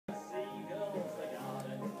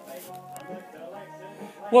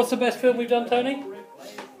What's the best film we've done, Tony?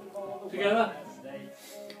 Together?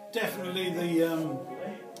 Definitely the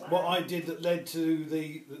what I did that led to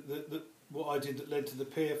the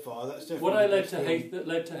Pier Fire. That's definitely what I led to that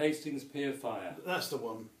led to Hastings Pier Fire. That's the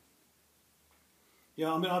one.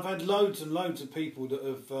 Yeah, I mean, I've had loads and loads of people that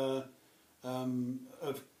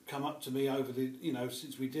have come up to me over the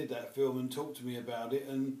since we did that film and talked to me about it.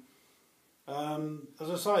 And as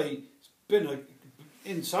I say, it's been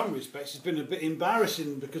in some respects, it's been a bit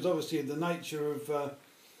embarrassing because obviously of the nature of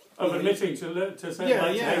admitting to say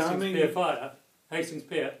Hastings Pier Fire, Hastings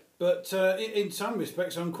Pier. But in some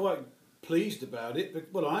respects, I'm quite pleased about it.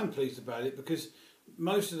 Well, I am pleased about it because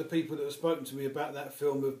most of the people that have spoken to me about that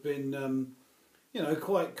film have been,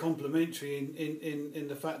 quite complimentary in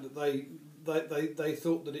the fact that they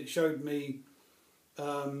thought that it showed me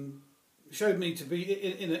to be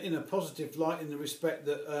in a positive light in the respect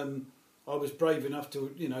that I was brave enough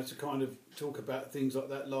to kind of talk about things like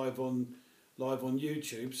that live on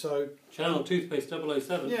YouTube. So Channel Toothpaste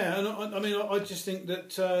 007. Yeah, and I just think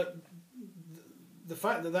that the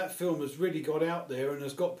fact that film has really got out there and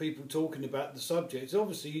has got people talking about the subject,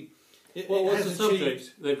 obviously. What's the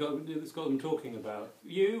subject it's got them talking about?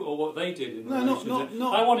 You or what they did in relation to it?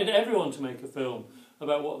 I wanted everyone to make a film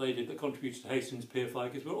about what they did that contributed to Hastings Pier Fire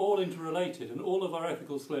because we're all interrelated and all of our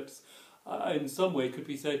ethical slips in some way could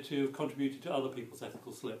be said to have contributed to other people's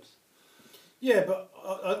ethical slips. Yeah, but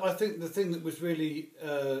I think the thing that was really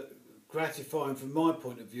gratifying from my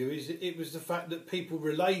point of view is it was the fact that people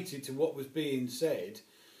related to what was being said,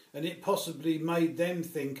 and it possibly made them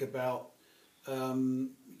think about,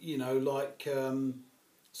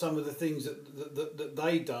 some of the things that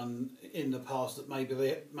they'd done in the past that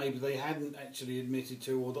maybe they hadn't actually admitted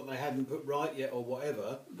to or that they hadn't put right yet or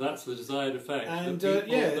whatever. That's the desired effect. And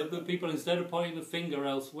the people, instead of pointing the finger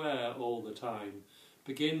elsewhere all the time,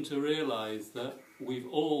 begin to realise that we've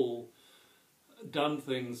all done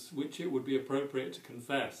things which it would be appropriate to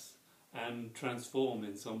confess and transform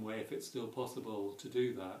in some way if it's still possible to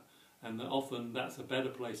do that, and that often that's a better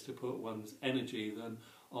place to put one's energy than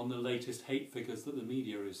on the latest hate figures that the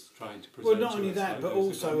media is trying to present. Well, not only that, but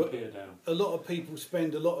also a lot of people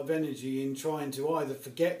spend a lot of energy in trying to either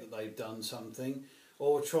forget that they've done something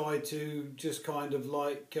or try to just kind of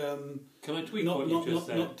can I tweak what you just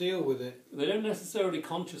said? Not deal with it. They don't necessarily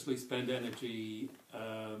consciously spend energy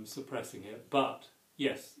suppressing it, but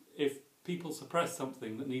yes, if people suppress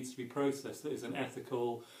something that needs to be processed, that is an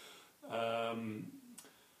ethical, a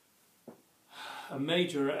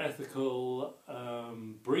major ethical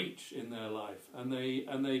breach in their life, and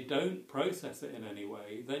they don't process it in any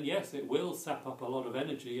way, then yes, it will sap up a lot of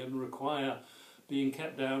energy and require being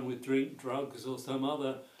kept down with drink, drugs, or some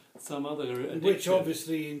other addiction. Which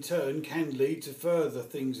obviously in turn can lead to further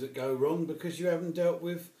things that go wrong because you haven't dealt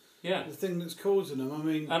with the thing that's causing them.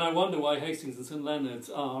 And I wonder why Hastings and St Leonard's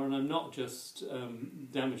are, and I'm not just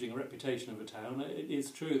damaging a reputation of a town, it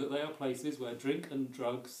is true that they are places where drink and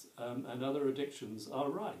drugs and other addictions are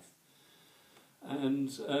rife. And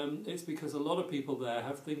it's because a lot of people there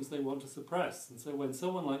have things they want to suppress. And so when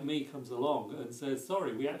someone like me comes along and says,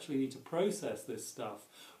 sorry, we actually need to process this stuff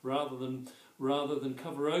rather than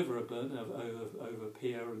cover over a burnt over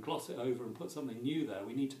pier and gloss it over and put something new there,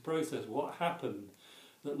 we need to process what happened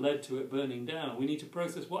that led to it burning down. We need to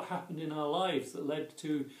process what happened in our lives that led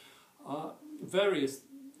to various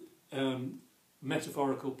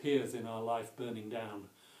metaphorical piers in our life burning down.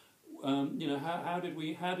 How did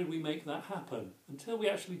we make that happen? Until we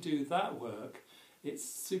actually do that work, it's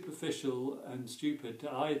superficial and stupid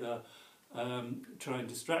to either try and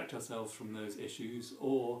distract ourselves from those issues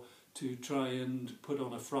or to try and put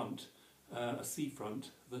on a front, a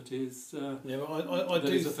seafront that is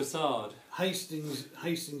is a facade.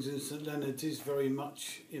 Hastings and St Leonard's is very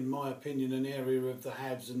much, in my opinion, an area of the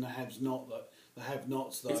haves and the have-not. The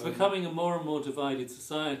have-nots, though. It's becoming a more and more divided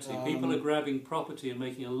society. People are grabbing property and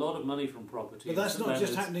making a lot of money from property. But that's not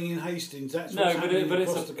just happening in Hastings. That's what's happening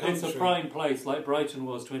across the country. It's a prime place, like Brighton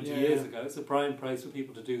was 20 years ago. It's a prime place for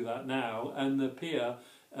people to do that now, and the pier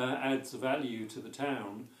adds value to the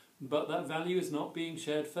town. But that value is not being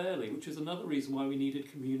shared fairly, which is another reason why we needed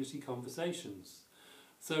community conversations.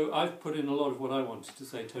 So I've put in a lot of what I wanted to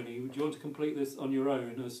say, Tony. Do you want to complete this on your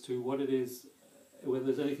own as to what it is? Whether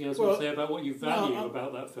there's anything else you want to say about what you value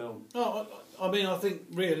about that film? No, I mean, I think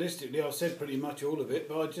realistically I've said pretty much all of it,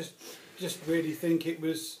 but I just really think it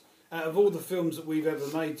was, out of all the films that we've ever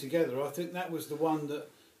made together, I think that was the one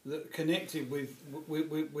that connected with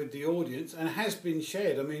the audience and has been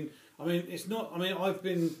shared. I mean, it's not. I mean, I've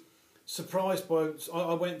been surprised by.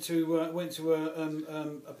 I went to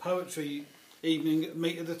a poetry evening at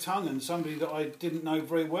Meet of the Tongue, and somebody that I didn't know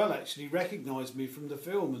very well actually recognised me from the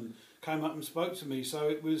film and came up and spoke to me. So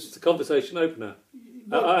it was... It's a conversation opener.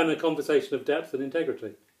 And a conversation of depth and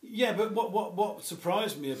integrity. Yeah, but what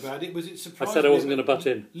surprised me about it was it surprised me... I said I wasn't going to butt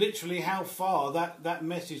in. Literally how far that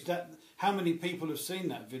message, how many people have seen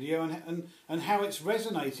that video and how it's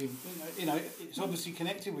resonated. You know, it's obviously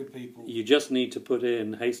connected with people. You just need to put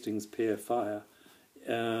in Hastings Pier Fire.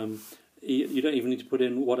 You don't even need to put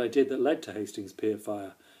in what I did that led to Hastings Pier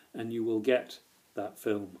Fire, and you will get that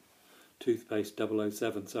film, Toothpaste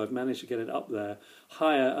 007. So I've managed to get it up there,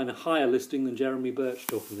 a higher listing than Jeremy Birch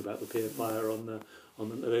talking about the Pier Fire on the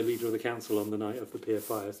leader of the council on the night of the Pier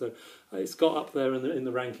Fire. So it's got up there in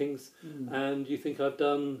the rankings, and you think I've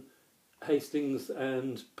done Hastings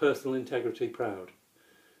and personal integrity proud?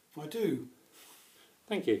 I do.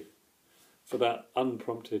 Thank you for that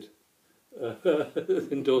unprompted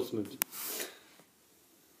endorsement.